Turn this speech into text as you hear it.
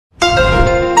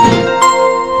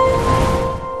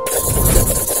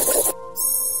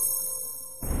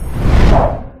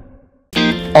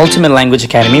Ultimate Language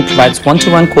Academy provides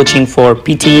one-to-one coaching for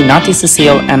PTE,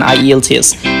 NAATI, and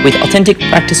IELTS with authentic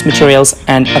practice materials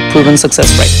and a proven success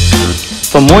rate.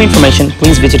 For more information,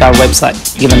 please visit our website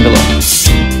given below.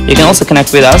 You can also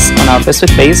connect with us on our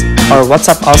Facebook page or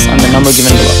WhatsApp us on the number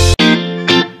given below.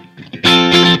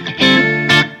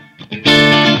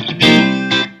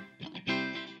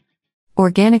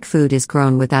 Organic food is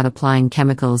grown without applying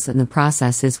chemicals and the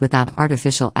process is without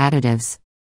artificial additives.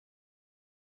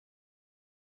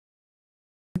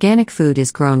 Organic food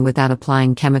is grown without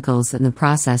applying chemicals and the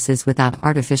process is without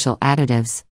artificial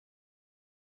additives.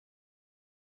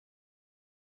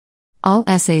 All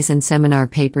essays and seminar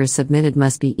papers submitted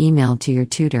must be emailed to your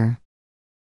tutor.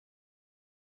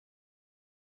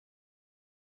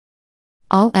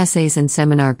 All essays and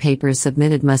seminar papers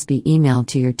submitted must be emailed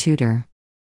to your tutor.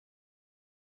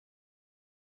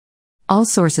 All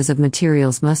sources of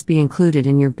materials must be included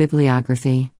in your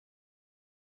bibliography.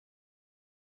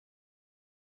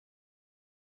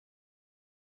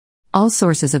 All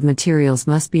sources of materials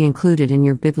must be included in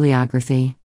your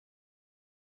bibliography.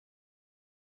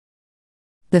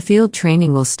 The field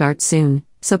training will start soon,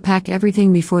 so pack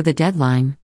everything before the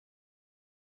deadline.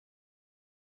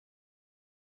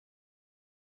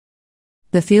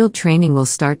 The field training will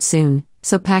start soon,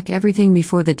 so pack everything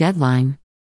before the deadline.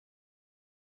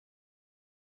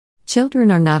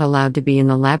 Children are not allowed to be in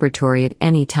the laboratory at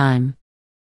any time.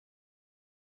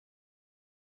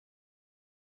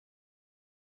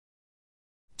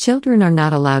 Children are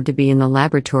not allowed to be in the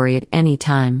laboratory at any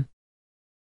time.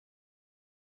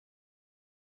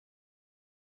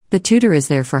 The tutor is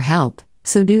there for help,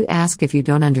 so do ask if you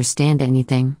don't understand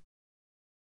anything.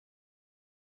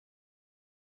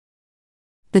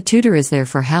 The tutor is there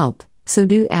for help, so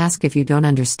do ask if you don't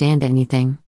understand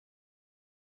anything.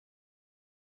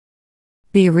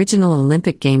 The original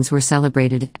Olympic Games were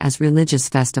celebrated as religious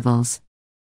festivals.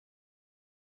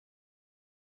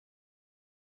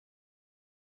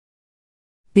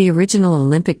 The original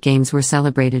Olympic Games were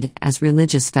celebrated as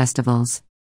religious festivals.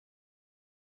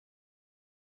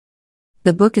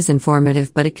 The book is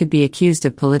informative, but it could be accused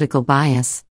of political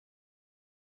bias.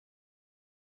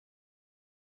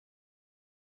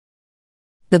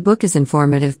 The book is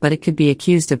informative, but it could be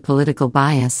accused of political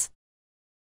bias.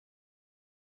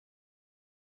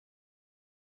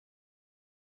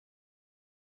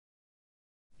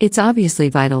 It's obviously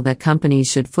vital that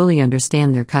companies should fully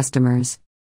understand their customers.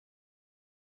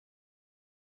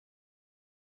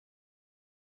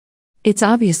 It's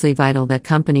obviously vital that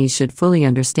companies should fully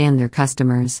understand their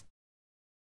customers.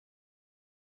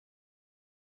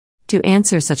 To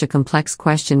answer such a complex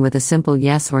question with a simple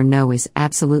yes or no is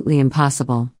absolutely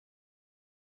impossible.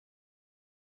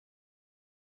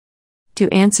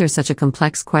 To answer such a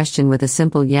complex question with a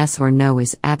simple yes or no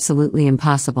is absolutely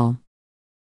impossible.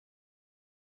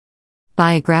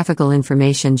 Biographical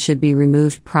information should be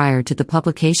removed prior to the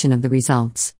publication of the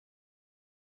results.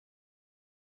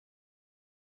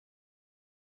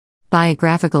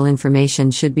 Biographical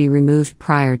information should be removed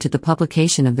prior to the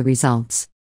publication of the results.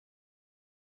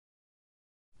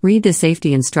 Read the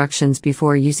safety instructions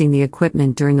before using the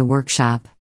equipment during the workshop.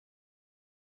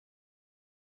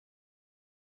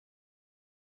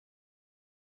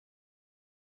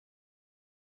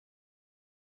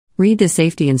 Read the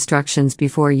safety instructions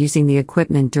before using the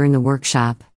equipment during the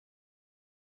workshop.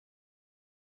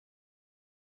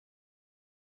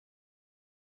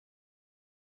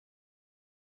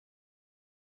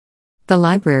 The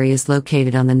library is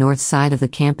located on the north side of the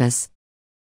campus.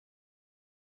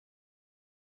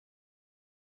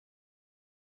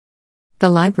 The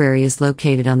library is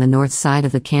located on the north side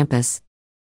of the campus.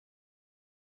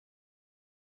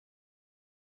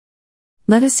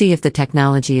 Let us see if the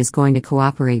technology is going to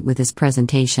cooperate with this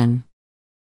presentation.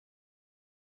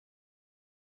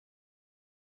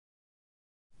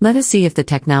 Let us see if the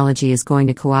technology is going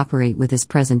to cooperate with this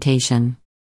presentation.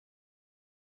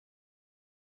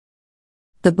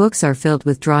 The books are filled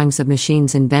with drawings of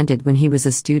machines invented when he was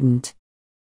a student.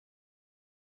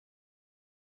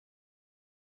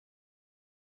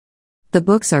 The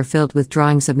books are filled with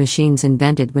drawings of machines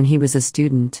invented when he was a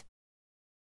student.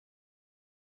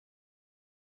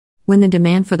 When the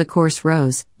demand for the course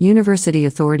rose, university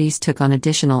authorities took on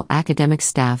additional academic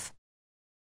staff.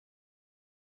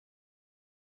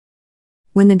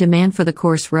 When the demand for the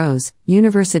course rose,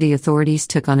 university authorities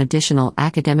took on additional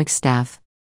academic staff.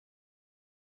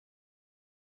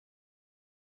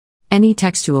 Any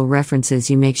textual references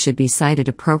you make should be cited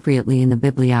appropriately in the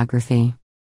bibliography.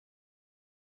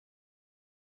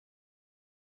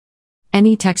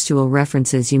 Any textual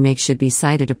references you make should be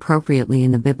cited appropriately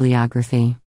in the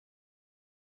bibliography.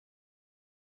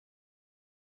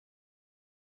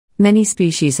 Many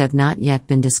species have not yet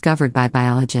been discovered by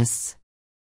biologists.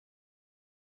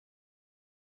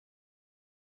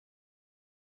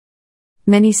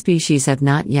 Many species have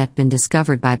not yet been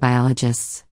discovered by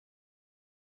biologists.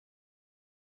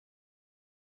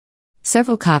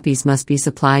 Several copies must be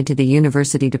supplied to the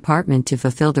university department to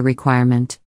fulfill the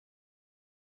requirement.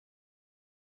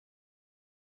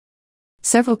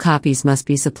 Several copies must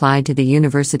be supplied to the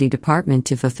university department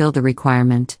to fulfill the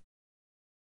requirement.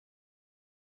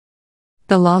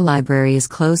 The law library is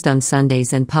closed on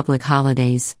Sundays and public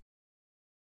holidays.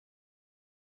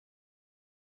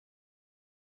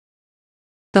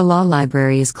 The law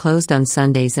library is closed on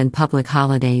Sundays and public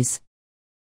holidays.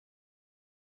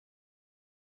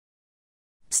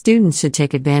 Students should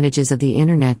take advantages of the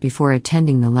internet before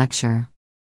attending the lecture.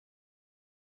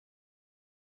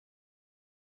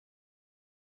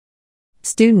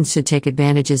 Students should take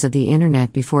advantages of the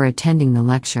internet before attending the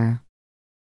lecture.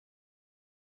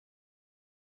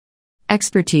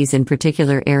 Expertise in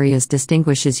particular areas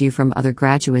distinguishes you from other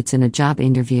graduates in a job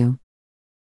interview.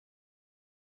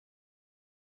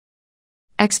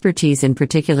 Expertise in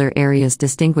particular areas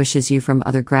distinguishes you from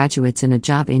other graduates in a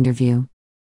job interview.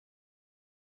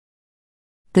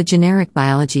 The Generic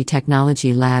Biology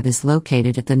Technology Lab is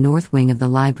located at the north wing of the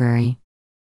library.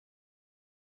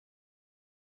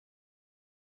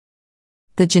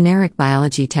 The Generic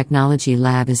Biology Technology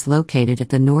Lab is located at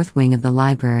the north wing of the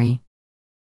library.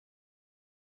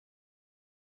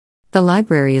 The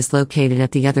library is located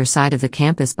at the other side of the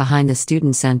campus behind the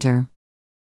Student Center.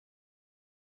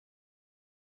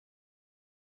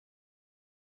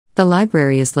 The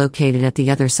library is located at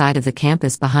the other side of the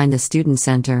campus behind the Student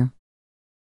Center.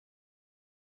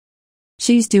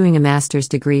 She's doing a master's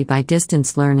degree by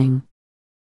distance learning.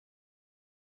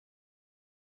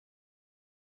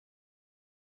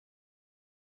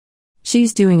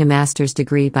 She's doing a master's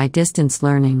degree by distance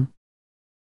learning.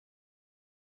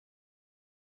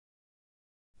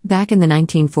 Back in the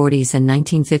 1940s and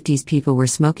 1950s, people were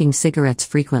smoking cigarettes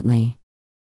frequently.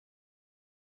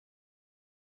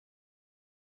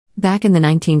 Back in the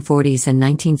 1940s and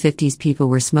 1950s, people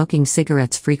were smoking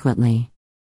cigarettes frequently.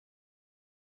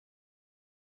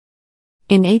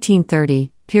 In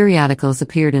 1830, periodicals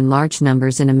appeared in large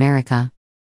numbers in America.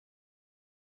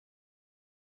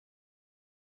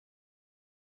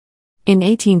 In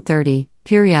 1830,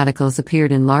 periodicals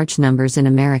appeared in large numbers in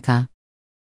America.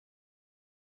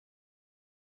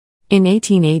 In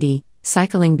 1880,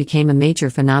 cycling became a major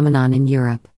phenomenon in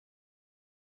Europe.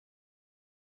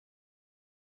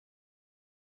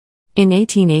 In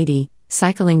 1880,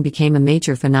 cycling became a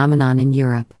major phenomenon in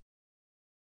Europe.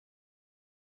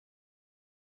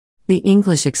 The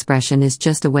English expression is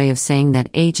just a way of saying that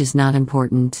age is not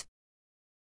important.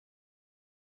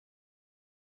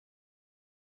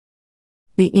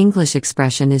 The English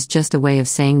expression is just a way of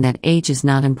saying that age is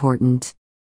not important.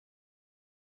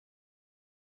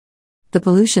 The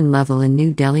pollution level in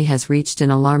New Delhi has reached an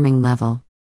alarming level.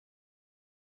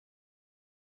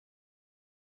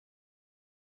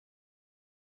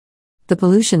 The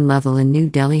pollution level in New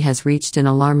Delhi has reached an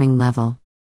alarming level.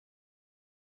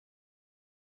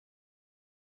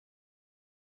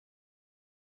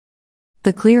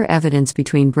 The clear evidence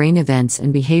between brain events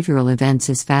and behavioral events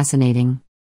is fascinating.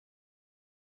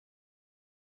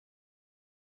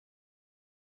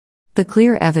 The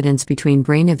clear evidence between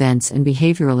brain events and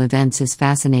behavioral events is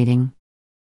fascinating.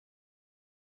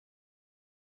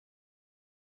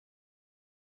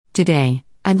 Today,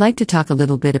 I'd like to talk a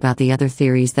little bit about the other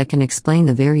theories that can explain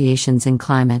the variations in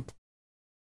climate.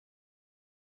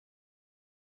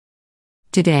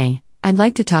 Today, I'd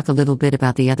like to talk a little bit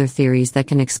about the other theories that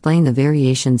can explain the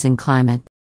variations in climate.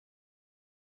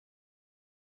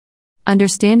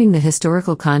 Understanding the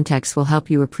historical context will help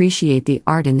you appreciate the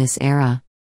art in this era.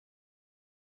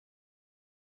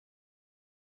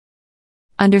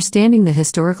 Understanding the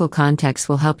historical context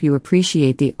will help you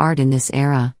appreciate the art in this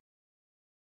era.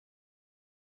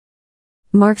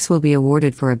 Marks will be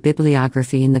awarded for a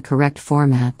bibliography in the correct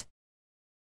format.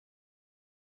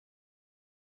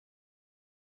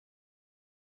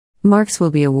 Marks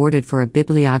will be awarded for a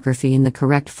bibliography in the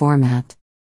correct format.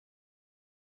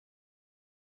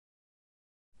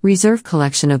 Reserve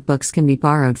collection of books can be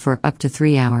borrowed for up to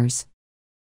 3 hours.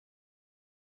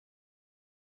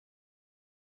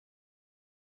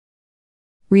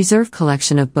 Reserve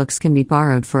collection of books can be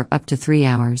borrowed for up to 3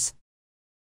 hours.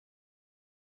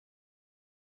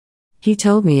 He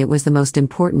told me it was the most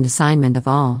important assignment of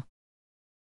all.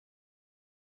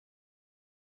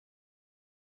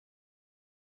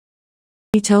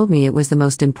 He told me it was the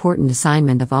most important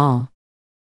assignment of all.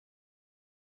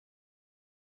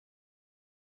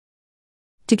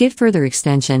 To get further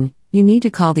extension, you need to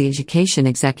call the Education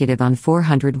Executive on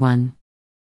 401.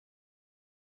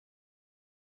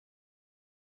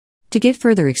 To get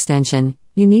further extension,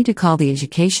 you need to call the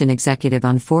Education Executive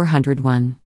on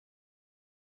 401.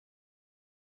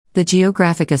 The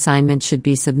geographic assignment should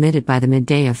be submitted by the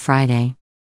midday of Friday.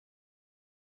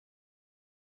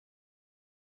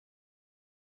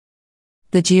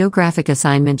 The geographic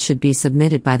assignment should be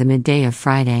submitted by the midday of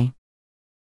Friday.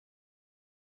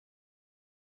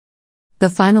 The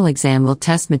final exam will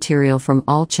test material from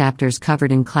all chapters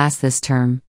covered in class this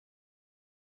term.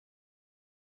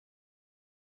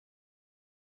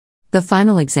 The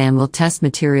final exam will test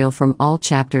material from all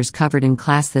chapters covered in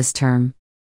class this term.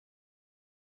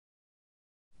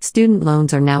 Student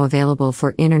loans are now available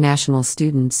for international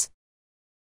students.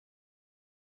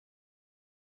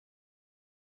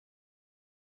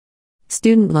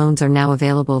 Student loans are now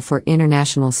available for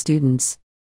international students.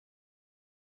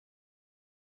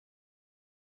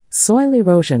 Soil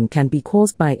erosion can be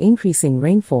caused by increasing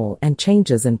rainfall and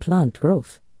changes in plant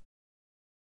growth.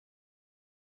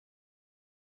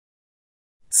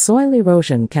 Soil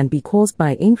erosion can be caused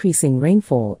by increasing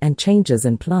rainfall and changes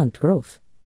in plant growth.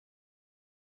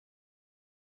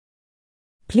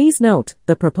 Please note,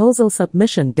 the proposal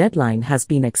submission deadline has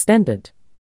been extended.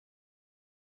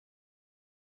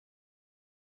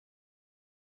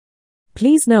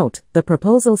 Please note, the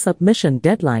proposal submission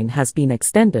deadline has been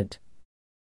extended.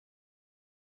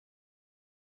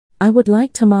 I would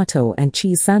like tomato and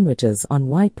cheese sandwiches on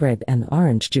white bread and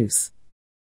orange juice.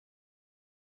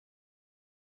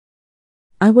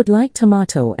 I would like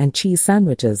tomato and cheese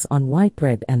sandwiches on white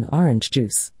bread and orange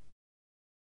juice.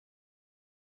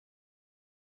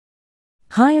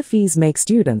 Higher fees make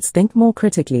students think more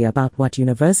critically about what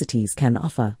universities can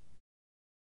offer.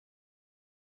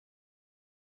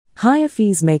 Higher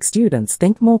fees make students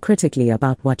think more critically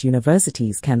about what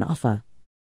universities can offer.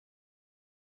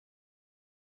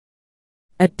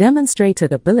 A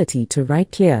demonstrated ability to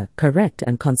write clear, correct,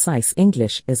 and concise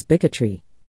English is bigotry.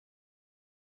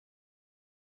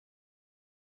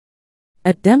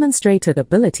 A demonstrated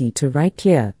ability to write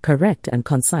clear, correct, and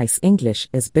concise English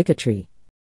is bigotry.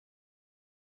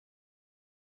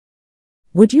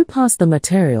 Would you pass the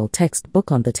material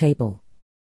textbook on the table?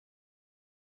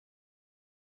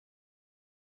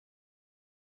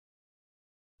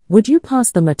 Would you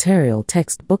pass the material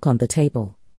textbook on the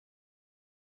table?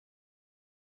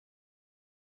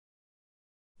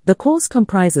 The course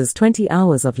comprises 20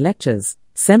 hours of lectures,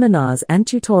 seminars, and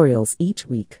tutorials each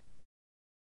week.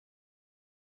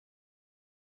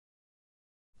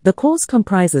 The course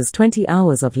comprises 20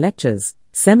 hours of lectures,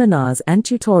 seminars, and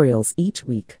tutorials each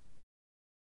week.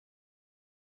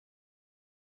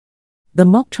 The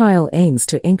mock trial aims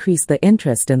to increase the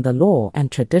interest in the law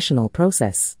and traditional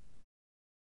process.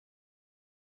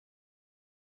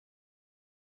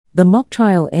 The mock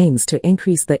trial aims to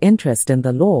increase the interest in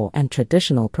the law and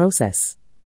traditional process.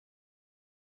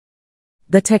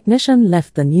 The technician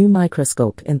left the new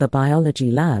microscope in the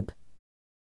biology lab.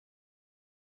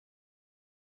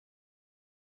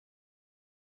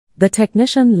 The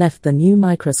technician left the new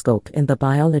microscope in the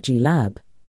biology lab.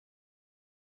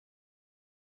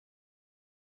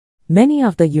 Many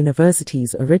of the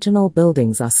university's original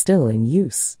buildings are still in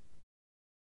use.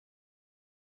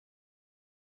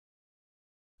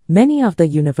 Many of the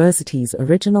university's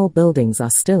original buildings are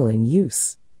still in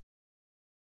use.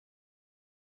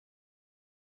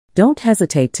 Don't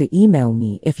hesitate to email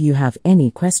me if you have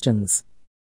any questions.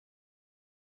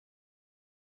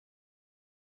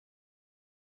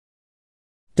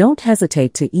 Don't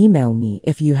hesitate to email me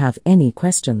if you have any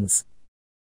questions.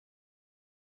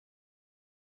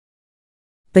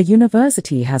 The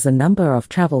university has a number of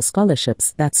travel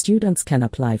scholarships that students can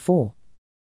apply for.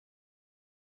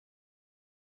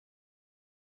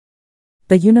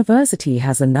 The university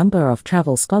has a number of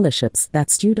travel scholarships that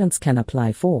students can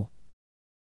apply for.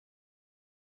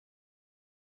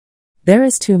 There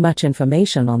is too much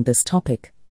information on this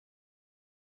topic.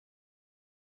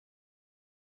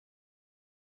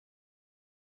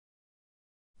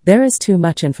 There is too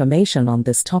much information on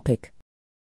this topic.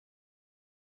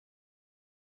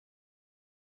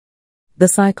 The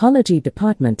psychology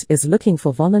department is looking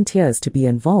for volunteers to be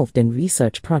involved in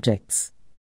research projects.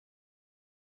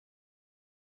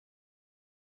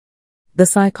 The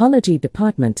psychology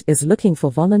department is looking for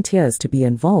volunteers to be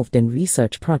involved in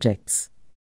research projects.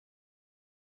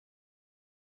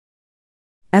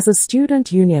 As a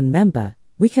student union member,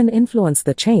 we can influence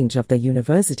the change of the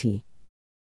university.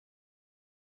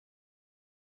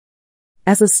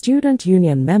 As a student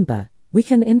union member, we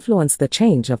can influence the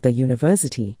change of the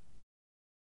university.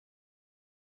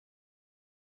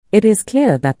 It is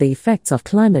clear that the effects of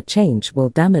climate change will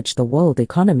damage the world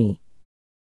economy.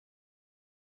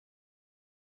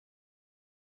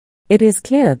 It is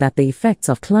clear that the effects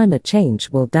of climate change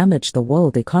will damage the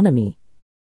world economy.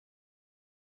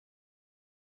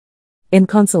 In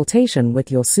consultation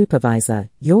with your supervisor,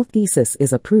 your thesis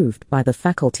is approved by the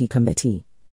faculty committee.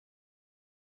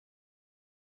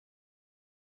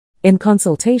 In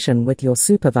consultation with your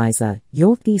supervisor,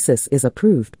 your thesis is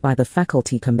approved by the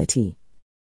faculty committee.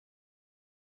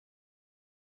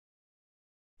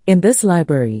 In this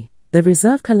library, the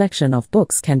reserve collection of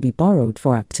books can be borrowed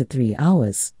for up to 3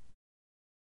 hours.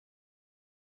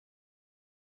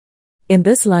 In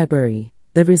this library,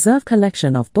 the reserve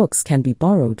collection of books can be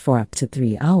borrowed for up to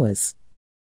 3 hours.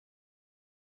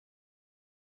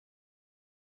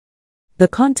 The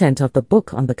content of the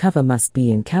book on the cover must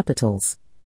be in capitals.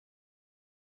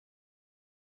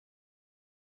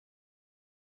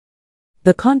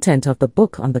 The content of the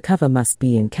book on the cover must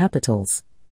be in capitals.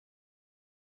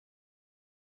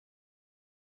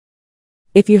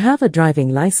 If you have a driving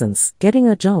license, getting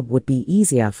a job would be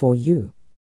easier for you.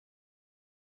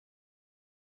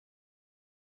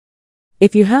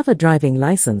 If you have a driving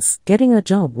license, getting a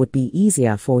job would be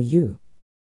easier for you.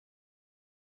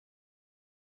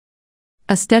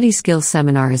 A study skills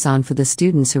seminar is on for the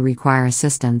students who require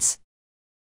assistance.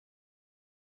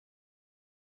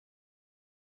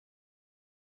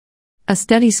 A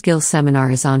study skills seminar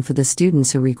is on for the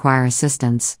students who require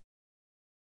assistance.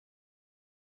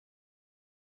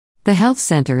 The health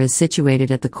center is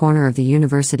situated at the corner of the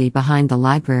university behind the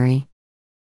library.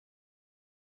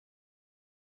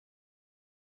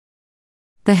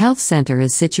 The health center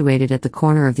is situated at the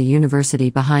corner of the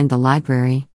university behind the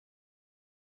library.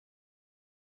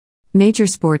 Major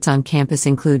sports on campus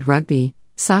include rugby,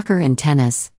 soccer and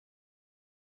tennis.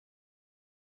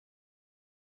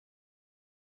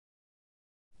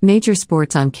 Major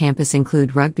sports on campus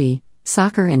include rugby,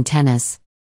 soccer and tennis.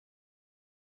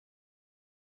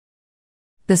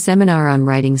 The seminar on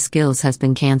writing skills has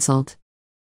been cancelled.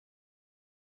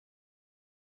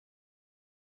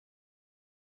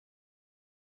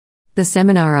 The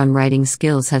seminar on writing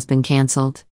skills has been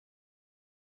cancelled.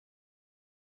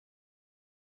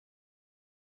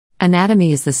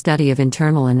 Anatomy is the study of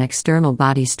internal and external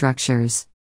body structures.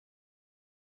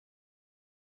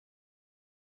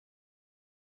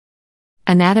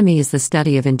 Anatomy is the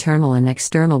study of internal and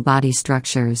external body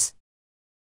structures.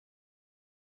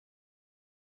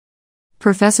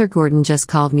 Professor Gordon just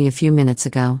called me a few minutes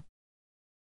ago.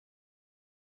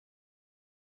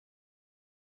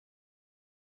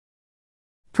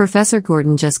 Professor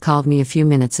Gordon just called me a few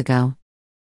minutes ago.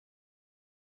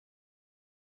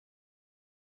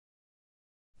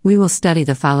 We will study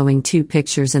the following 2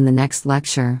 pictures in the next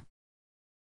lecture.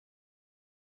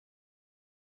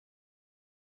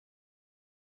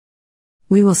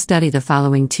 We will study the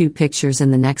following 2 pictures in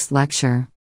the next lecture.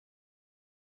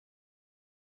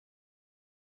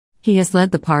 He has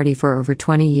led the party for over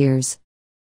 20 years.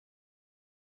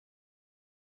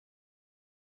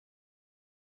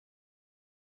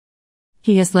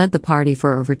 He has led the party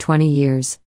for over 20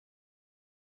 years.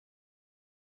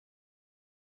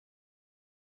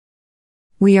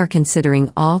 We are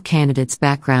considering all candidates'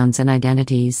 backgrounds and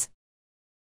identities.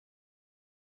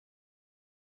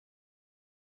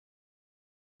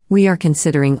 We are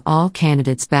considering all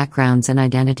candidates' backgrounds and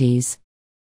identities.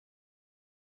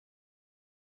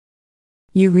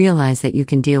 You realize that you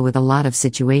can deal with a lot of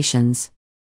situations.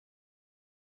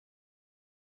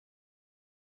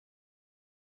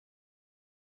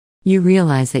 You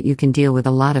realize that you can deal with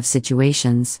a lot of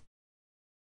situations.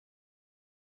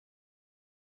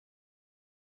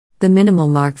 The minimal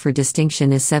mark for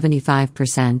distinction is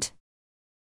 75%.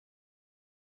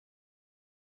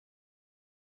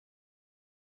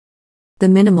 The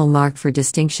minimal mark for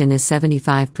distinction is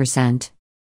 75%.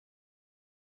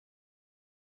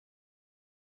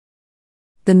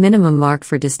 The minimum mark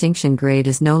for distinction grade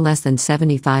is no less than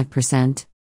 75%.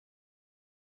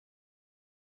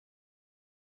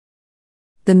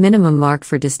 The minimum mark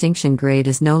for distinction grade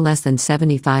is no less than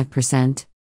 75%.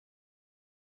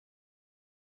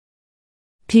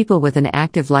 People with an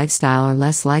active lifestyle are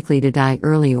less likely to die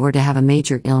early or to have a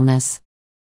major illness.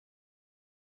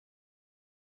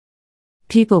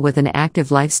 People with an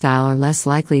active lifestyle are less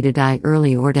likely to die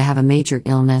early or to have a major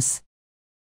illness.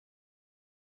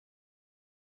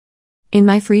 In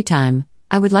my free time,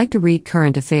 I would like to read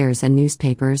current affairs and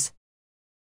newspapers.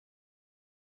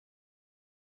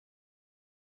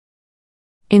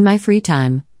 In my free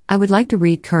time, I would like to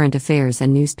read current affairs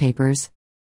and newspapers.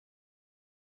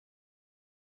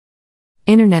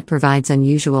 Internet provides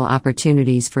unusual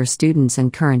opportunities for students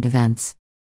and current events.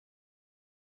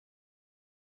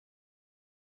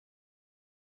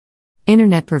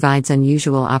 Internet provides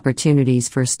unusual opportunities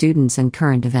for students and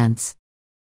current events.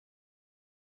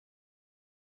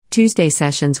 Tuesday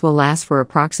sessions will last for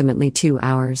approximately 2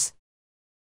 hours.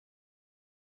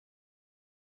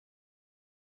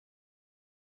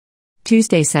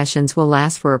 Tuesday sessions will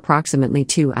last for approximately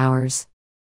 2 hours.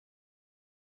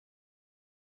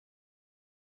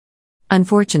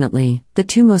 Unfortunately, the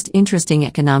two most interesting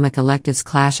economic electives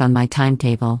clash on my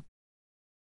timetable.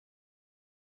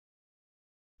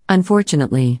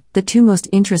 Unfortunately, the two most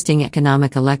interesting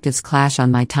economic electives clash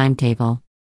on my timetable.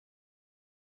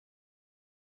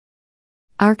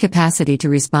 Our capacity to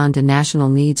respond to national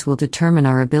needs will determine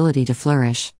our ability to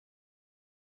flourish.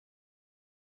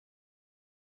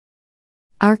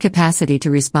 Our capacity to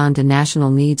respond to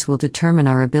national needs will determine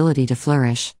our ability to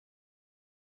flourish.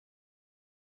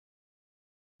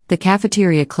 The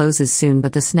cafeteria closes soon,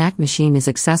 but the snack machine is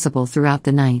accessible throughout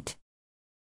the night.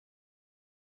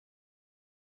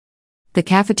 The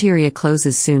cafeteria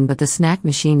closes soon, but the snack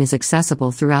machine is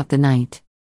accessible throughout the night.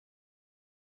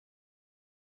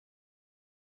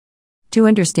 To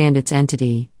understand its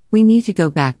entity, we need to go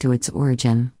back to its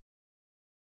origin.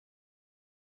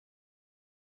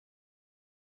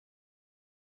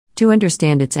 To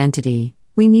understand its entity,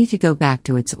 we need to go back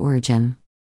to its origin.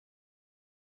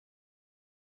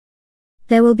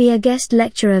 There will be a guest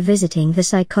lecturer visiting the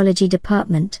psychology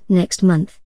department next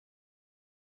month.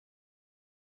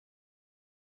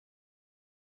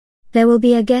 There will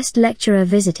be a guest lecturer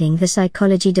visiting the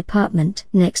psychology department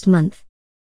next month.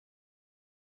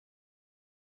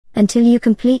 Until you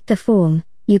complete the form,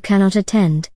 you cannot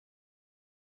attend.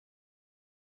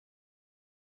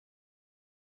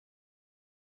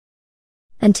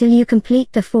 Until you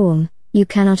complete the form, you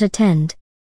cannot attend.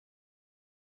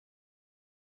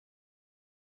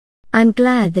 I'm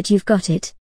glad that you've got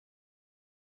it.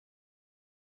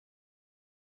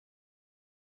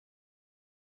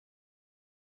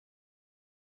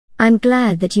 I'm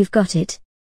glad that you've got it.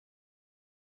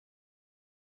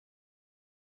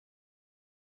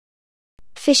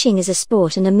 Fishing is a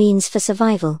sport and a means for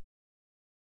survival.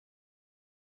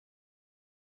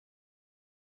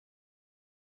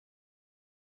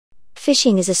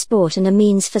 Fishing is a sport and a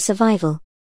means for survival.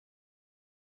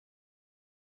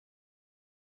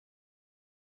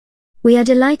 We are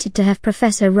delighted to have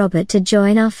Professor Robert to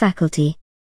join our faculty.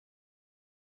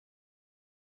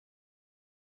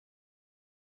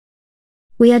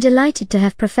 We are delighted to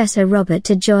have Professor Robert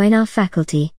to join our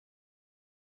faculty.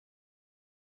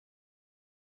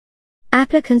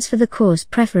 Applicants for the course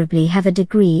preferably have a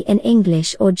degree in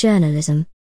English or journalism.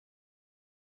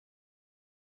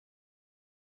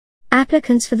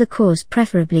 Applicants for the course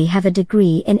preferably have a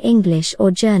degree in English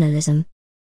or journalism.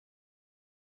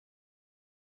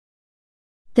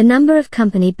 The number of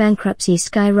company bankruptcies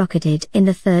skyrocketed in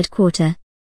the third quarter.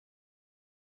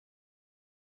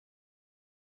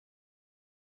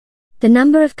 The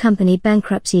number of company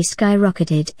bankruptcies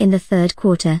skyrocketed in the third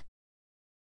quarter.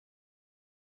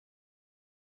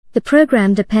 The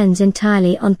program depends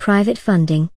entirely on private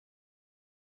funding.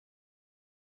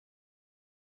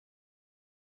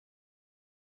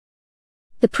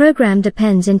 The program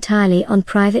depends entirely on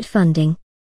private funding.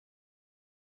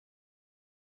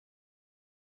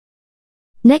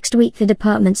 Next week the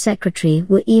department secretary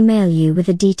will email you with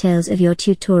the details of your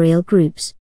tutorial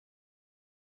groups.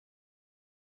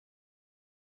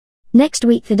 Next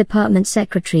week the department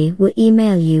secretary will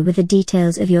email you with the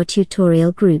details of your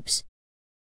tutorial groups.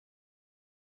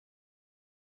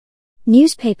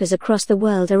 Newspapers across the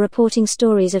world are reporting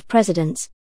stories of presidents.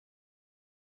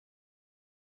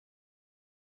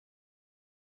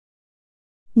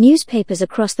 Newspapers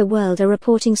across the world are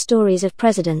reporting stories of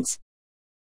presidents.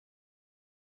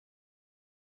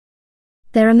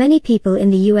 There are many people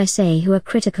in the USA who are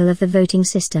critical of the voting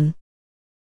system.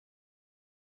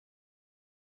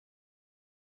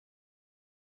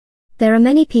 There are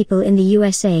many people in the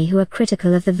USA who are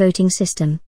critical of the voting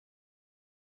system.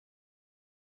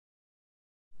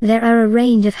 There are a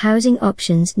range of housing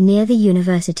options near the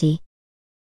university.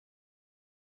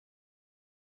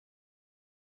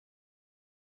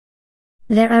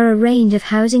 There are a range of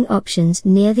housing options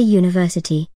near the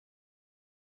university.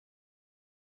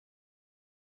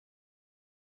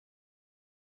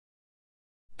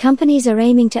 Companies are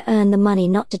aiming to earn the money,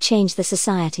 not to change the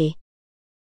society.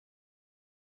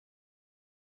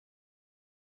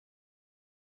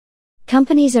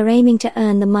 Companies are aiming to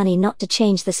earn the money, not to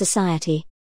change the society.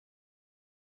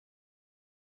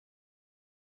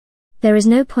 There is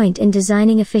no point in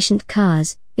designing efficient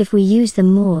cars if we use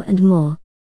them more and more.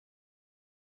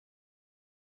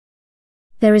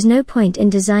 There is no point in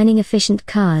designing efficient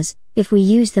cars if we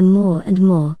use them more and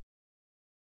more.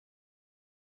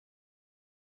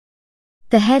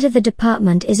 The head of the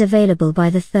department is available by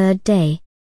the third day.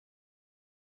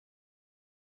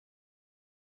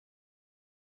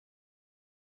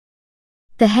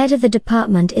 The head of the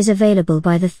department is available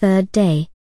by the third day.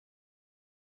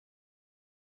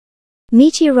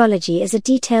 Meteorology is a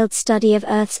detailed study of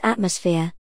Earth's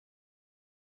atmosphere.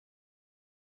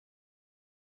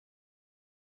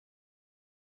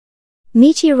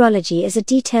 Meteorology is a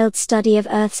detailed study of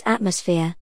Earth's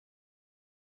atmosphere.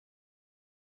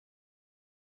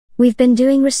 We've been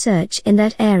doing research in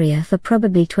that area for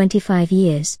probably 25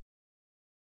 years.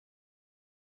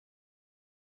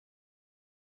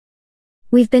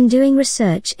 We've been doing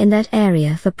research in that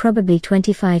area for probably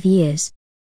 25 years.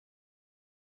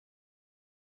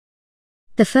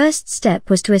 The first step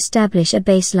was to establish a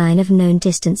baseline of known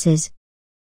distances.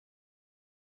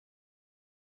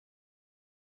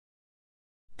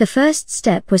 The first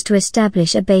step was to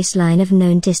establish a baseline of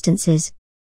known distances.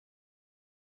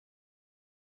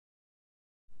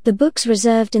 The books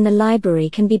reserved in the library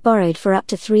can be borrowed for up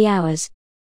to 3 hours.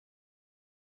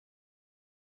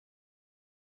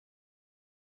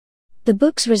 The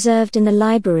books reserved in the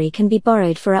library can be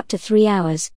borrowed for up to 3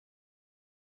 hours.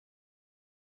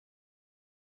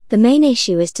 The main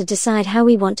issue is to decide how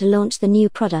we want to launch the new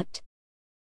product.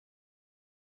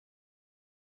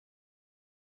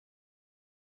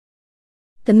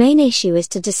 The main issue is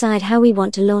to decide how we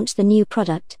want to launch the new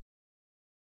product.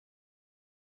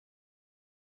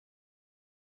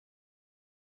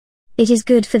 It is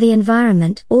good for the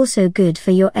environment, also good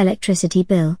for your electricity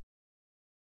bill.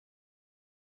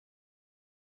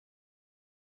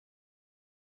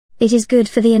 It is good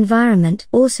for the environment,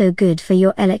 also good for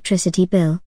your electricity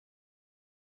bill.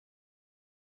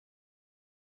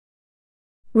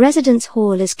 Residence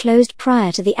hall is closed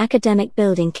prior to the academic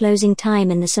building closing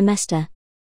time in the semester.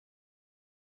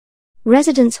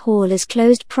 Residence hall is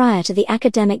closed prior to the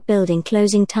academic building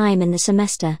closing time in the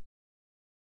semester.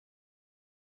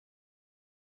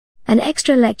 An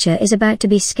extra lecture is about to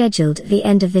be scheduled at the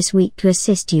end of this week to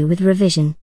assist you with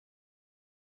revision.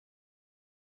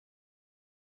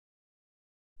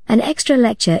 An extra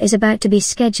lecture is about to be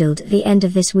scheduled at the end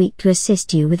of this week to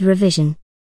assist you with revision.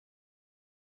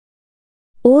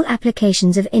 All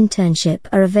applications of internship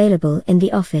are available in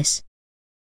the office.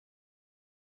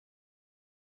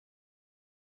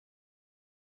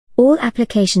 All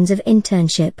applications of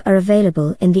internship are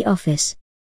available in the office.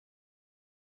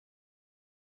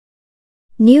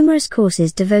 Numerous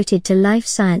courses devoted to life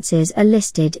sciences are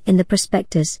listed in the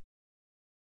prospectus.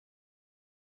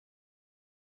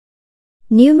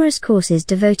 Numerous courses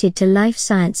devoted to life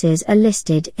sciences are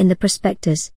listed in the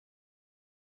prospectus.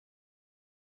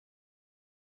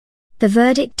 The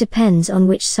verdict depends on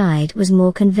which side was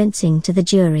more convincing to the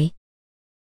jury.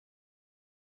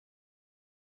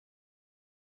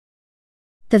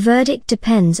 The verdict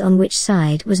depends on which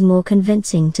side was more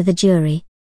convincing to the jury.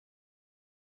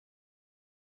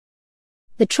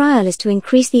 The trial is to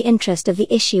increase the interest of the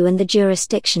issue and the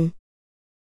jurisdiction.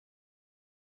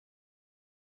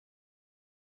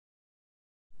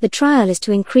 The trial is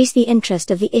to increase the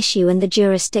interest of the issue and the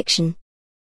jurisdiction.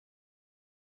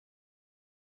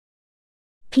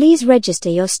 Please register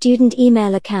your student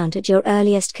email account at your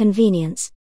earliest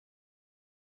convenience.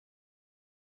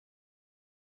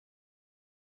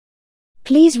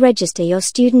 Please register your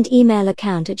student email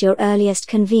account at your earliest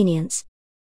convenience.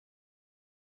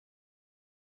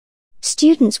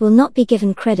 Students will not be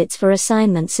given credits for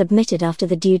assignments submitted after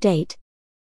the due date.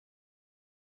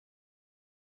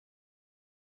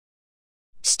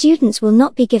 Students will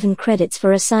not be given credits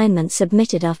for assignments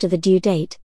submitted after the due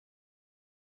date.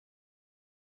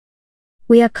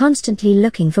 We are constantly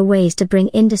looking for ways to bring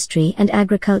industry and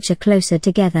agriculture closer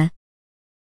together.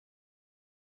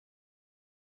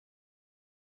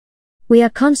 We are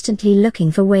constantly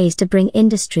looking for ways to bring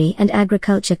industry and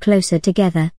agriculture closer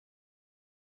together.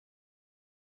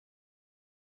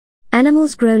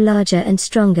 Animals grow larger and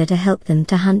stronger to help them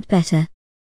to hunt better.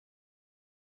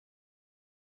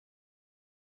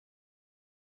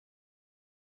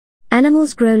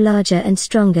 Animals grow larger and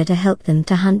stronger to help them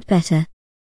to hunt better.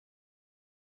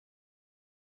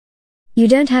 You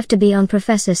don't have to be on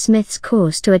Professor Smith's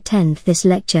course to attend this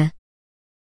lecture.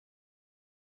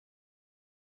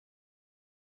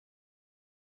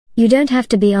 You don't have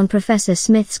to be on Professor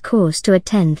Smith's course to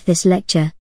attend this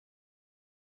lecture.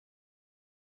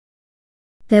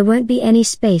 There won't be any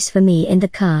space for me in the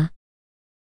car.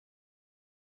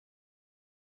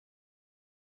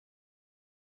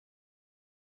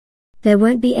 There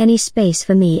won't be any space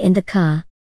for me in the car.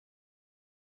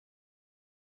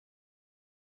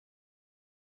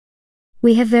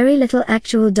 We have very little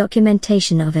actual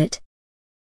documentation of it.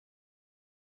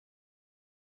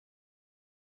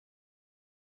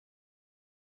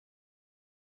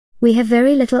 We have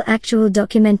very little actual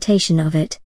documentation of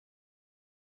it.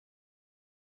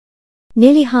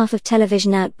 Nearly half of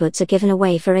television outputs are given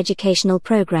away for educational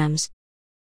programs.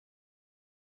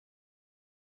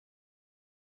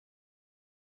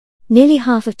 Nearly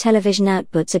half of television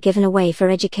outputs are given away for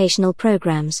educational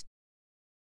programs.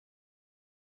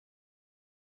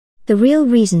 The real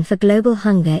reason for global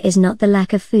hunger is not the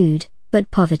lack of food, but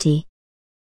poverty.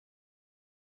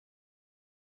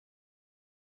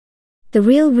 The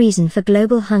real reason for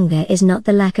global hunger is not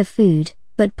the lack of food,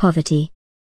 but poverty.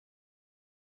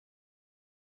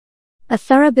 A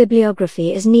thorough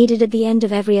bibliography is needed at the end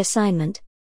of every assignment.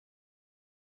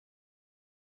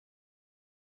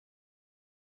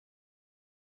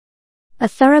 A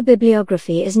thorough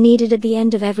bibliography is needed at the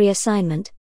end of every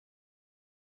assignment.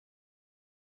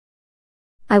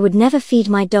 I would never feed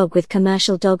my dog with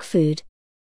commercial dog food.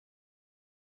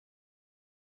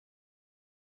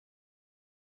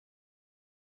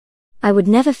 I would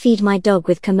never feed my dog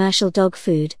with commercial dog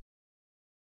food.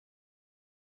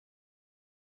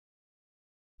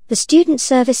 The Student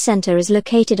Service Center is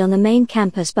located on the main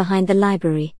campus behind the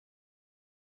library.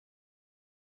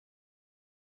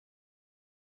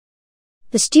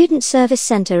 The Student Service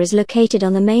Center is located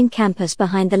on the main campus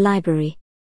behind the library.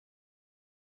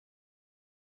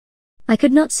 I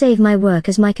could not save my work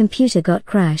as my computer got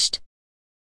crashed.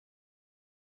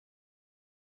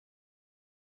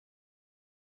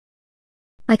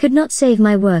 I could not save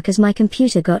my work as my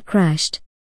computer got crashed.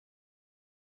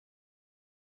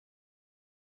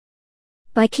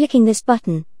 By clicking this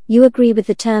button, you agree with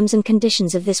the terms and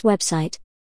conditions of this website.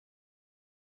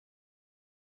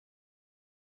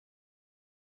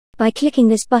 By clicking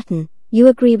this button, you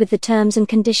agree with the terms and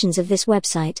conditions of this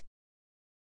website.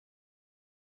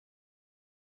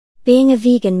 Being a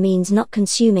vegan means not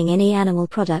consuming any animal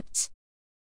products.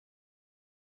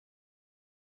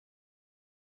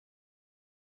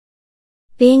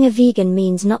 Being a vegan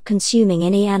means not consuming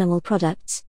any animal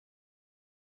products.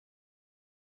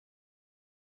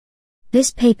 This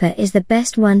paper is the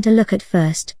best one to look at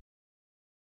first.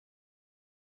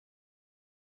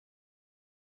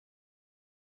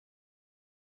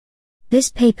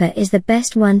 This paper is the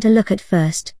best one to look at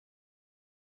first.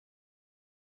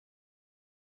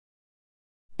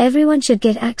 Everyone should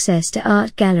get access to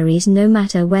art galleries no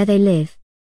matter where they live.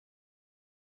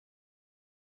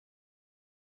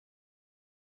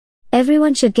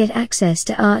 Everyone should get access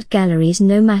to art galleries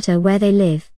no matter where they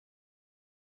live.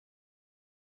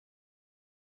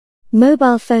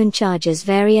 Mobile phone charges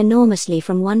vary enormously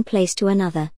from one place to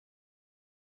another.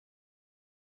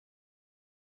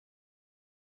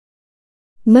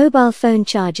 Mobile phone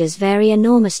charges vary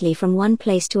enormously from one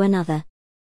place to another.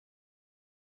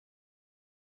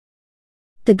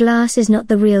 The glass is not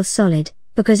the real solid,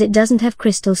 because it doesn't have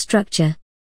crystal structure.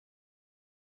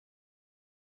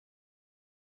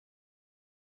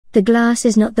 The glass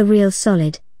is not the real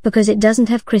solid, because it doesn't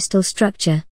have crystal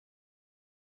structure.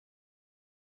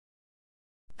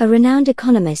 A renowned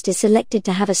economist is selected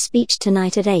to have a speech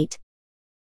tonight at 8.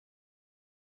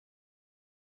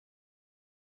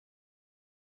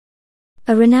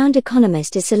 A renowned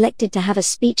economist is selected to have a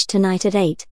speech tonight at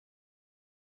 8.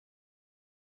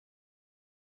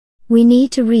 We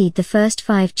need to read the first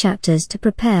 5 chapters to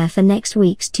prepare for next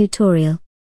week's tutorial.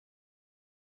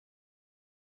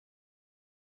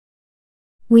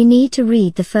 We need to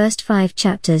read the first 5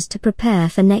 chapters to prepare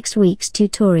for next week's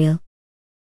tutorial.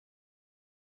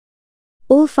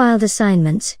 All filed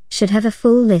assignments should have a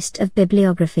full list of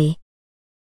bibliography.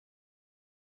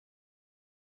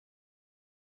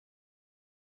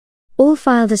 All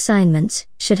filed assignments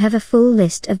should have a full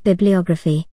list of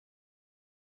bibliography.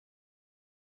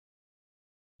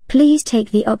 Please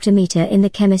take the optometer in the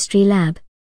chemistry lab.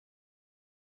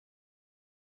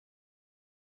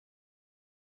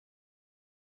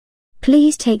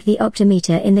 Please take the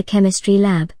optometer in the chemistry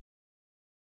lab.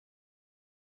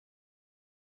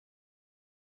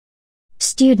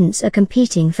 Students are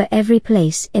competing for every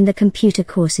place in the computer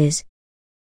courses.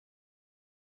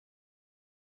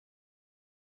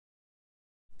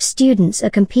 Students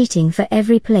are competing for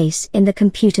every place in the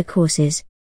computer courses.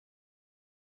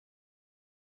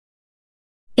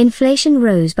 Inflation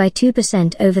rose by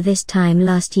 2% over this time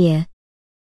last year.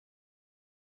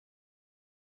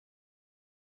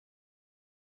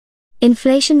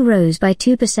 Inflation rose by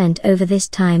 2% over this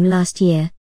time last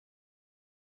year.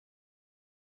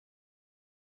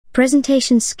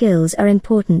 Presentation skills are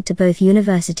important to both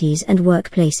universities and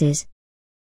workplaces.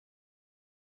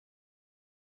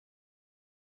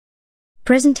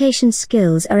 Presentation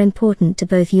skills are important to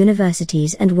both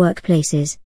universities and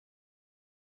workplaces.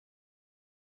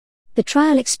 The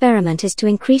trial experiment is to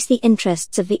increase the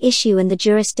interests of the issue and the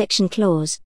jurisdiction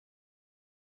clause.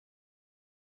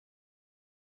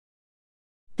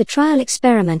 The trial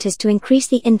experiment is to increase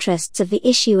the interests of the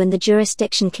issue and the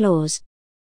jurisdiction clause.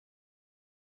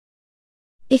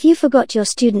 If you forgot your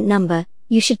student number,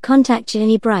 you should contact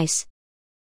Jenny Bryce.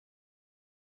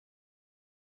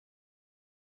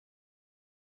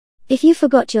 If you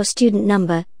forgot your student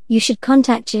number, you should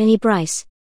contact Jenny Bryce.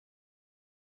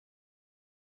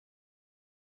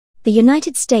 The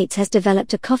United States has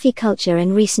developed a coffee culture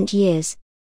in recent years.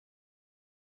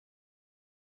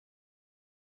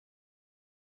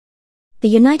 The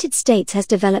United States has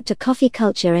developed a coffee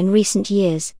culture in recent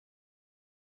years.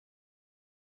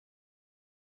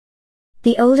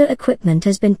 The older equipment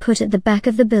has been put at the back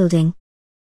of the building.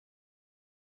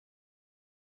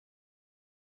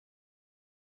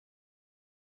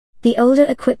 The older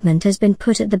equipment has been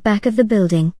put at the back of the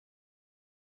building.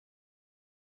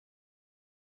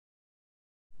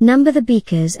 Number the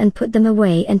beakers and put them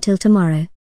away until tomorrow.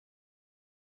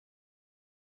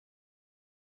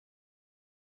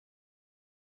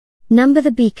 Number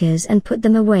the beakers and put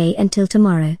them away until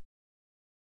tomorrow.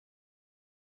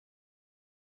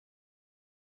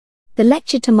 The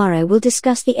lecture tomorrow will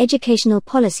discuss the educational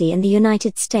policy in the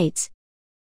United States.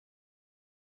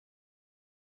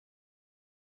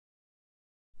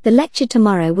 The lecture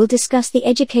tomorrow will discuss the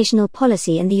educational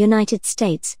policy in the United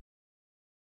States.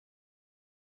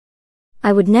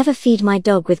 I would never feed my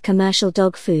dog with commercial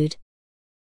dog food.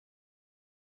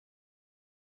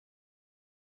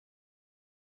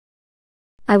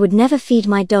 I would never feed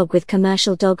my dog with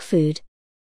commercial dog food.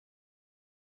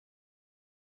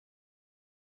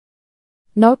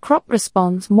 No crop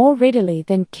responds more readily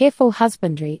than careful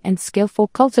husbandry and skillful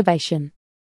cultivation.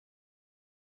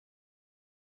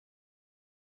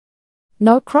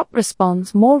 No crop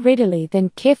responds more readily than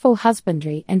careful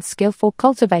husbandry and skillful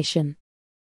cultivation.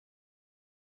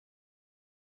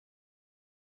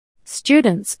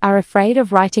 Students are afraid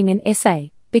of writing an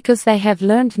essay because they have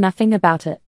learned nothing about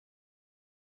it.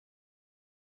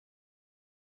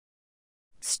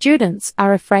 Students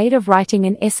are afraid of writing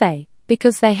an essay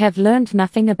because they have learned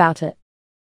nothing about it.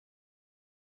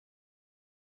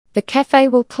 The cafe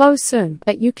will close soon,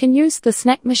 but you can use the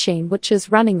snack machine which is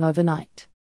running overnight.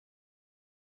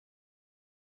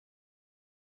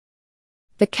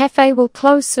 The cafe will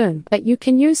close soon, but you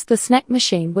can use the snack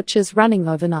machine which is running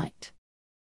overnight.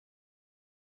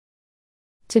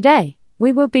 Today,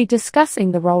 we will be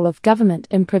discussing the role of government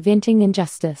in preventing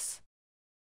injustice.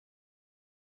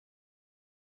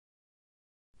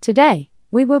 Today,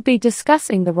 we will be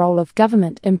discussing the role of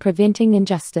government in preventing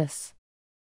injustice.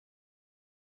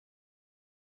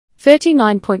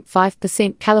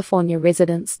 39.5% California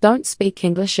residents don't speak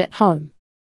English at home.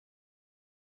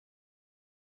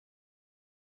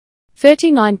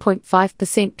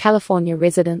 39.5% California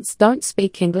residents don't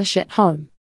speak English at home.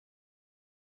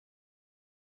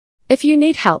 If you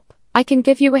need help, I can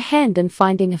give you a hand in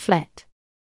finding a flat.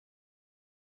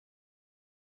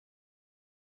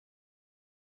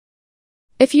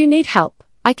 If you need help,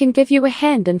 I can give you a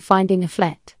hand in finding a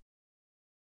flat.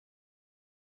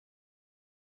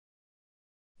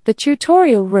 The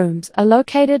tutorial rooms are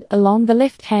located along the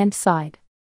left-hand side.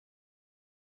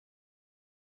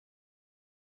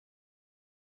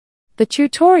 The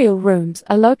tutorial rooms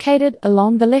are located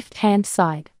along the left-hand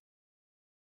side.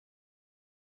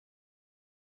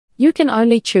 You can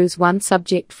only choose one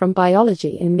subject from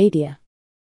biology and media.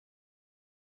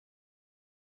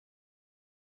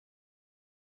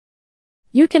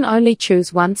 You can only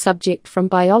choose one subject from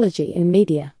biology and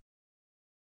media.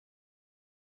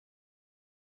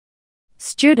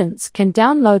 Students can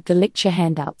download the lecture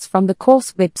handouts from the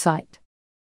course website.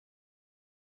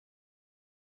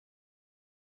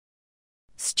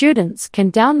 Students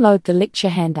can download the lecture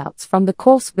handouts from the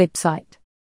course website.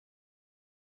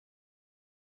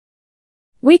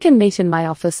 We can meet in my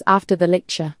office after the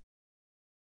lecture.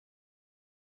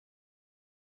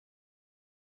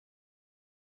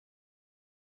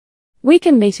 We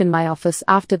can meet in my office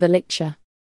after the lecture.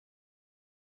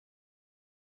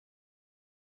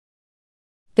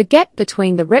 The gap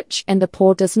between the rich and the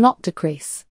poor does not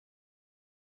decrease.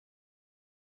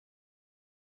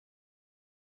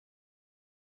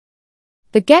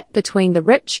 The gap between the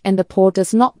rich and the poor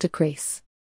does not decrease.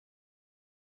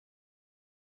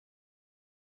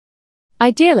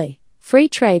 Ideally, free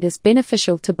trade is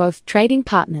beneficial to both trading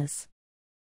partners.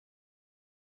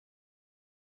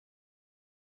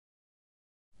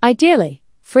 Ideally,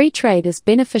 free trade is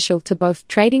beneficial to both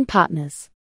trading partners.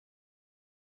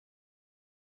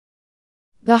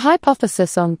 The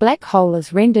hypothesis on black hole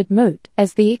is rendered moot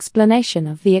as the explanation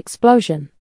of the explosion.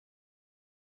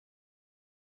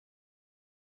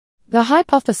 The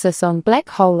hypothesis on black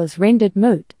hole is rendered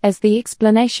moot as the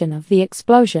explanation of the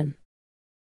explosion.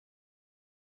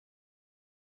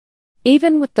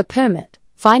 Even with the permit,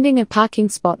 finding a parking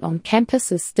spot on campus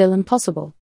is still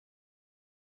impossible.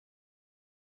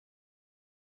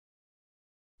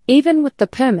 Even with the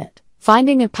permit,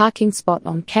 finding a parking spot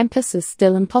on campus is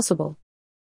still impossible.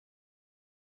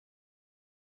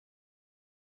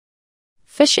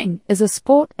 Fishing is a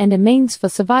sport and a means for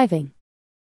surviving.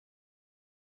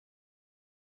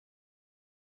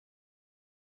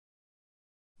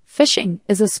 Fishing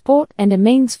is a sport and a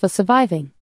means for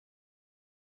surviving.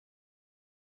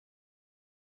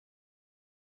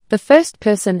 The first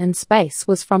person in space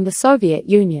was from the Soviet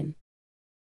Union.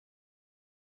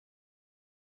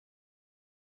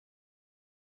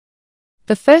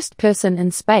 The first person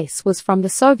in space was from the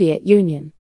Soviet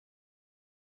Union.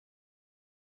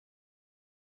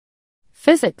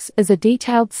 Physics is a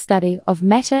detailed study of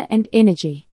matter and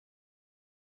energy.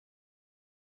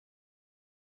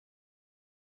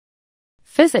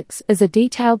 Physics is a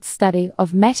detailed study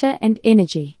of matter and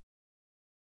energy.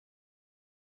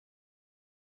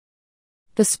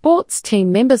 The sports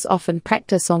team members often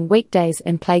practice on weekdays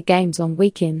and play games on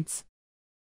weekends.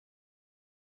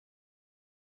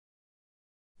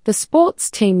 The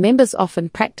sports team members often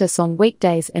practice on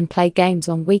weekdays and play games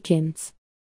on weekends.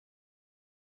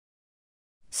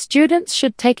 Students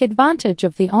should take advantage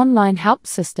of the online help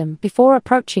system before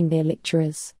approaching their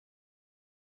lecturers.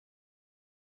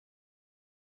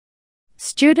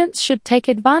 Students should take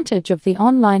advantage of the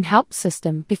online help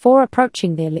system before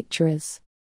approaching their lecturers.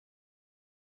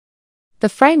 The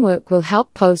framework will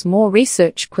help pose more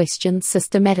research questions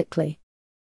systematically.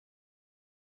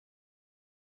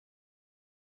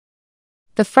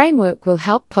 The framework will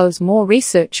help pose more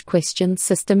research questions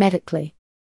systematically.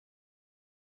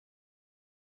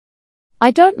 I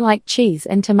don't like cheese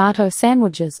and tomato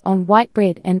sandwiches on white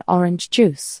bread and orange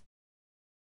juice.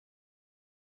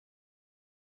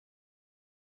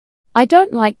 I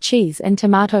don't like cheese and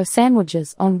tomato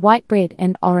sandwiches on white bread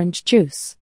and orange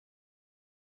juice.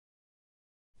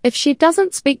 If she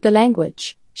doesn't speak the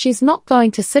language, she's not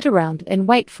going to sit around and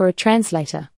wait for a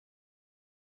translator.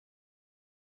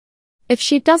 If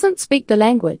she doesn't speak the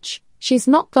language, she's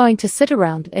not going to sit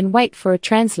around and wait for a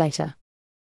translator.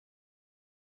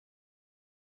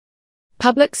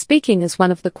 Public speaking is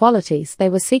one of the qualities they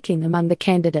were seeking among the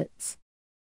candidates.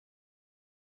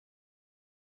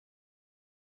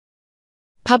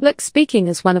 Public speaking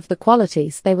is one of the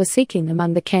qualities they were seeking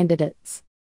among the candidates.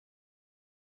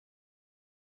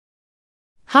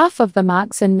 Half of the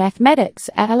marks in mathematics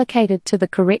are allocated to the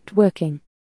correct working.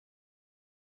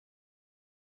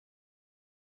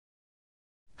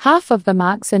 Half of the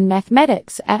marks in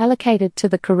mathematics are allocated to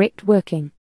the correct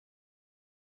working.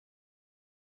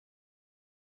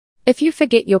 If you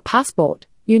forget your passport,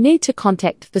 you need to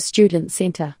contact the student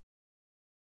center.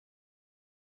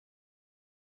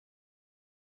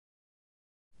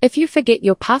 If you forget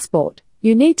your passport,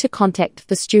 you need to contact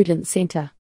the student center.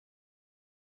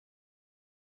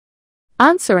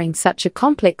 Answering such a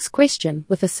complex question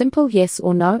with a simple yes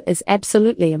or no is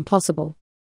absolutely impossible.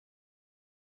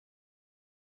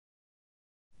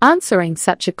 Answering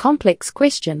such a complex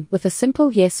question with a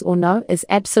simple yes or no is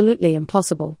absolutely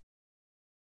impossible.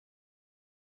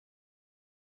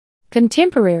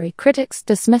 Contemporary critics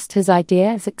dismissed his idea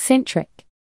as eccentric.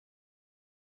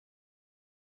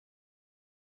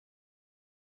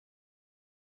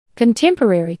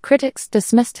 Contemporary critics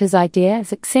dismissed his idea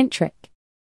as eccentric.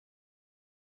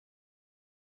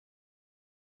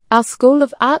 Our School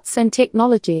of Arts and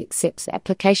Technology accepts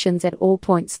applications at all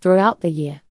points throughout the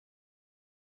year.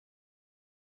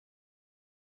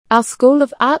 Our School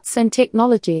of Arts and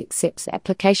Technology accepts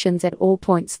applications at all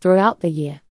points throughout the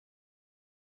year.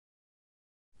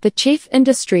 The chief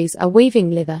industries are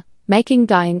weaving leather, making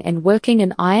dyeing and working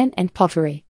in iron and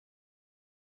pottery.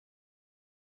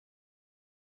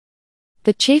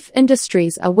 The chief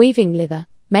industries are weaving leather,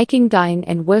 making dyeing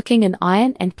and working in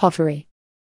iron and pottery.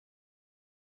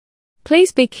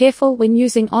 Please be careful when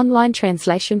using online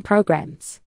translation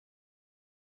programs.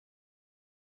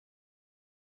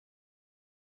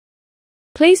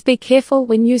 Please be careful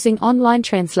when using online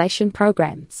translation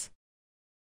programs.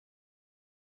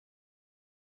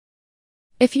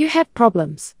 If you have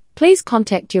problems, please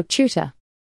contact your tutor.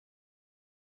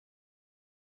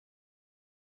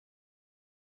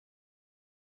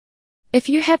 If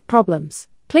you have problems,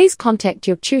 please contact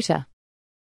your tutor.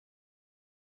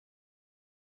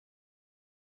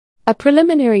 A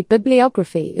preliminary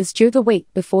bibliography is due the week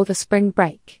before the spring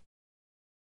break.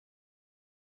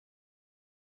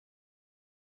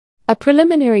 A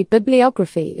preliminary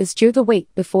bibliography is due the week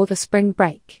before the spring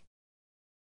break.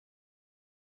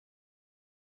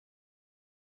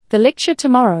 The lecture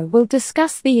tomorrow will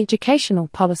discuss the educational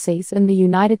policies in the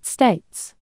United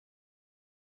States.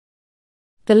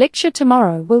 The lecture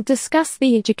tomorrow will discuss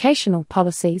the educational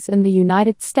policies in the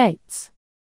United States.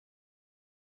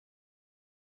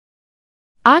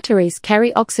 Arteries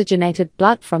carry oxygenated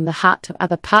blood from the heart to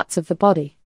other parts of the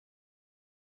body.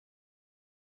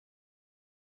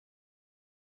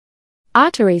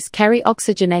 Arteries carry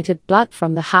oxygenated blood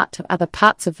from the heart to other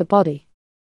parts of the body.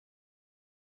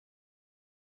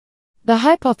 The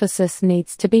hypothesis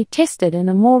needs to be tested in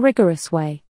a more rigorous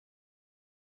way.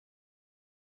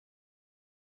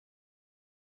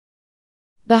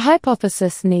 The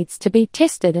hypothesis needs to be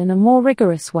tested in a more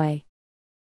rigorous way.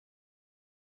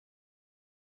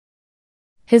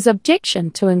 His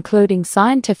objection to including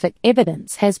scientific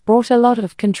evidence has brought a lot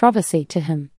of controversy to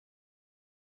him.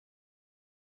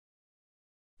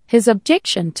 His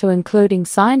objection to including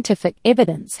scientific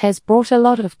evidence has brought a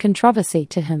lot of controversy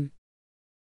to him.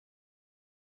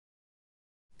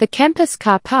 The campus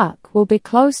car park will be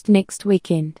closed next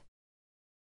weekend.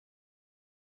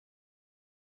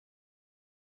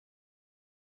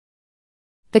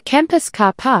 The campus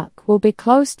car park will be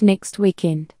closed next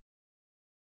weekend.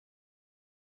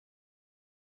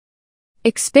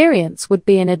 Experience would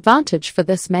be an advantage for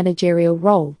this managerial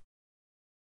role.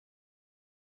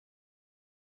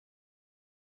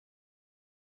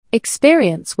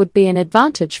 Experience would be an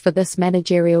advantage for this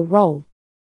managerial role.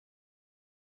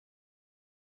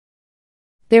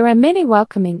 There are many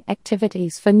welcoming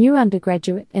activities for new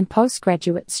undergraduate and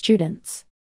postgraduate students.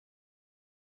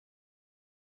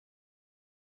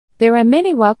 There are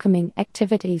many welcoming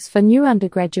activities for new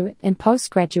undergraduate and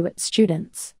postgraduate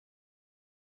students.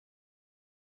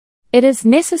 It is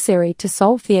necessary to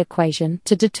solve the equation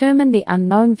to determine the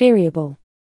unknown variable.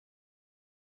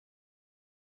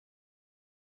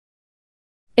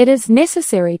 It is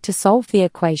necessary to solve the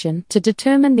equation to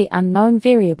determine the unknown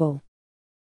variable.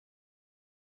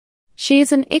 She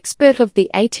is an expert of the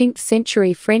 18th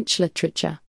century French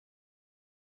literature.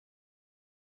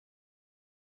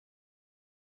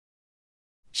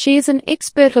 She is an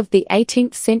expert of the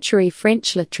 18th century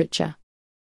French literature.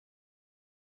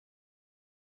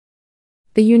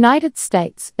 The United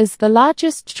States is the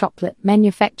largest chocolate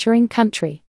manufacturing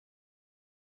country.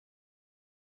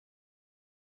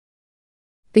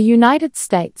 The United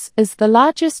States is the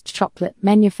largest chocolate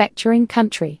manufacturing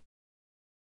country.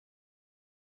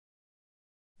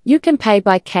 You can pay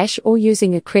by cash or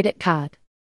using a credit card.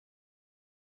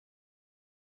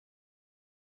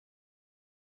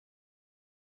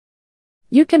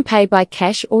 You can pay by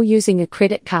cash or using a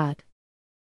credit card.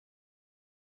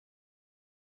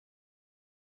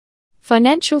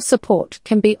 Financial support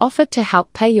can be offered to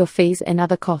help pay your fees and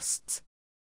other costs.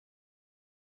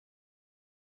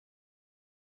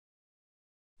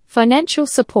 Financial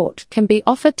support can be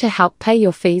offered to help pay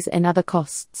your fees and other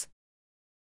costs.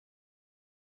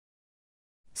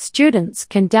 Students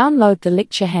can download the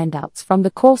lecture handouts from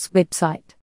the course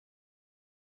website.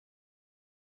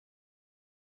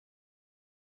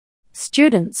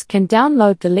 Students can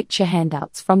download the lecture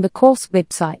handouts from the course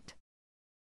website.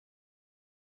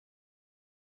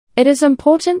 It is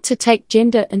important to take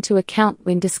gender into account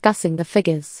when discussing the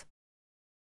figures.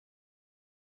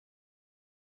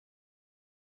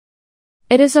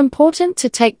 It is important to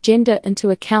take gender into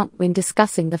account when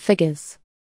discussing the figures.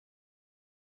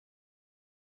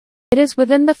 It is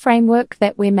within the framework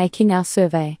that we're making our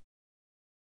survey.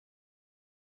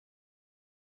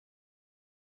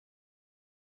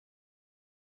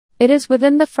 It is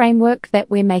within the framework that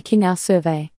we're making our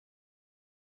survey.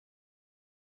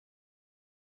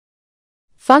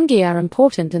 Fungi are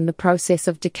important in the process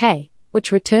of decay,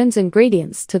 which returns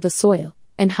ingredients to the soil,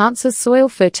 enhances soil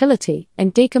fertility,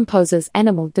 and decomposes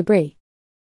animal debris.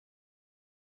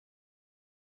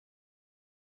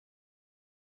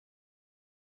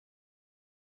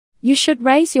 You should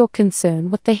raise your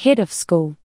concern with the head of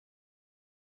school.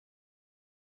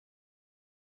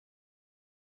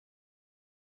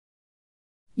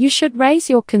 You should raise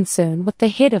your concern with the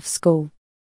head of school.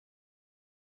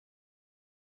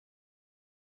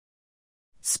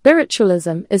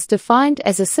 Spiritualism is defined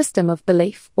as a system of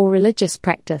belief or religious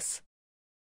practice.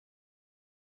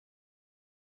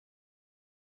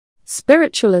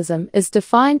 Spiritualism is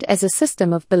defined as a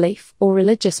system of belief or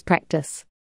religious practice.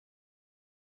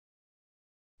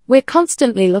 We're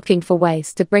constantly looking for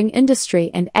ways to bring industry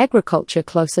and agriculture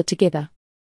closer together.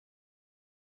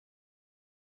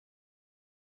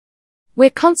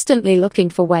 We're constantly looking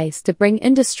for ways to bring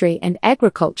industry and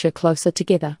agriculture closer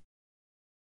together.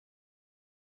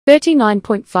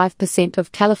 39.5%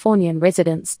 of Californian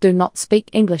residents do not speak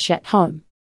English at home.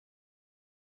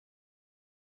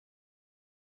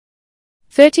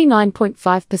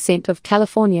 39.5% of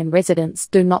Californian residents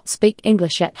do not speak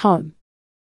English at home.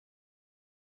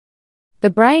 The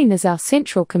brain is our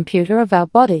central computer of our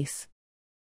bodies.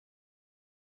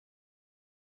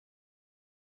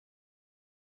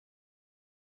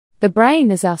 The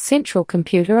brain is our central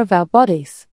computer of our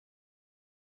bodies.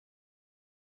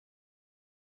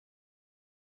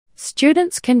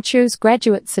 Students can choose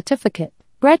graduate certificate,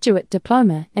 graduate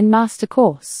diploma, and master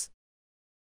course.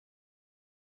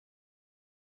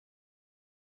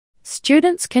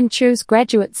 Students can choose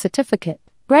graduate certificate,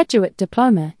 graduate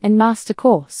diploma, and master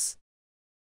course.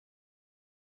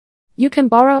 You can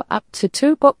borrow up to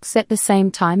 2 books at the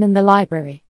same time in the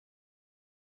library.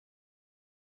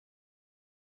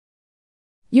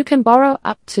 You can borrow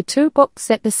up to 2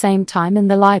 books at the same time in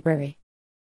the library.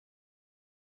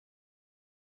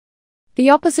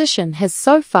 The opposition has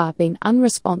so far been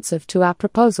unresponsive to our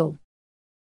proposal.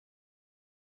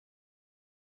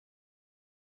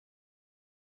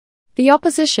 The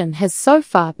opposition has so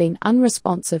far been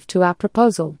unresponsive to our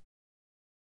proposal.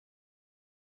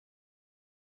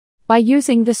 By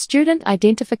using the student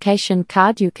identification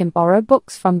card, you can borrow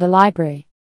books from the library.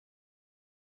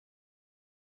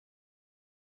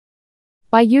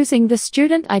 By using the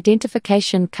student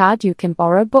identification card, you can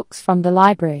borrow books from the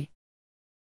library.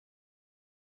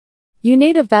 You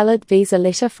need a valid visa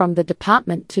letter from the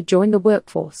department to join the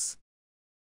workforce.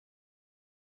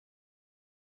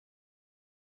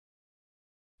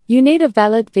 You need a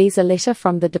valid visa letter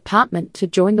from the department to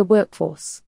join the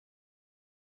workforce.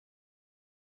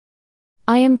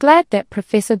 I am glad that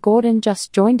Professor Gordon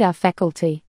just joined our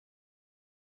faculty.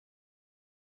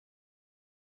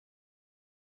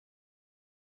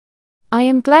 I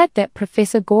am glad that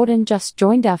Professor Gordon just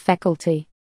joined our faculty.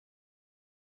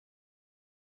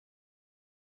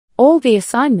 All the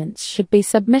assignments should be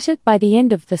submitted by the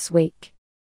end of this week.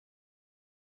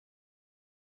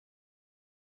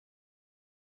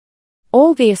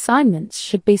 All the assignments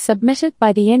should be submitted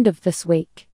by the end of this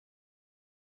week.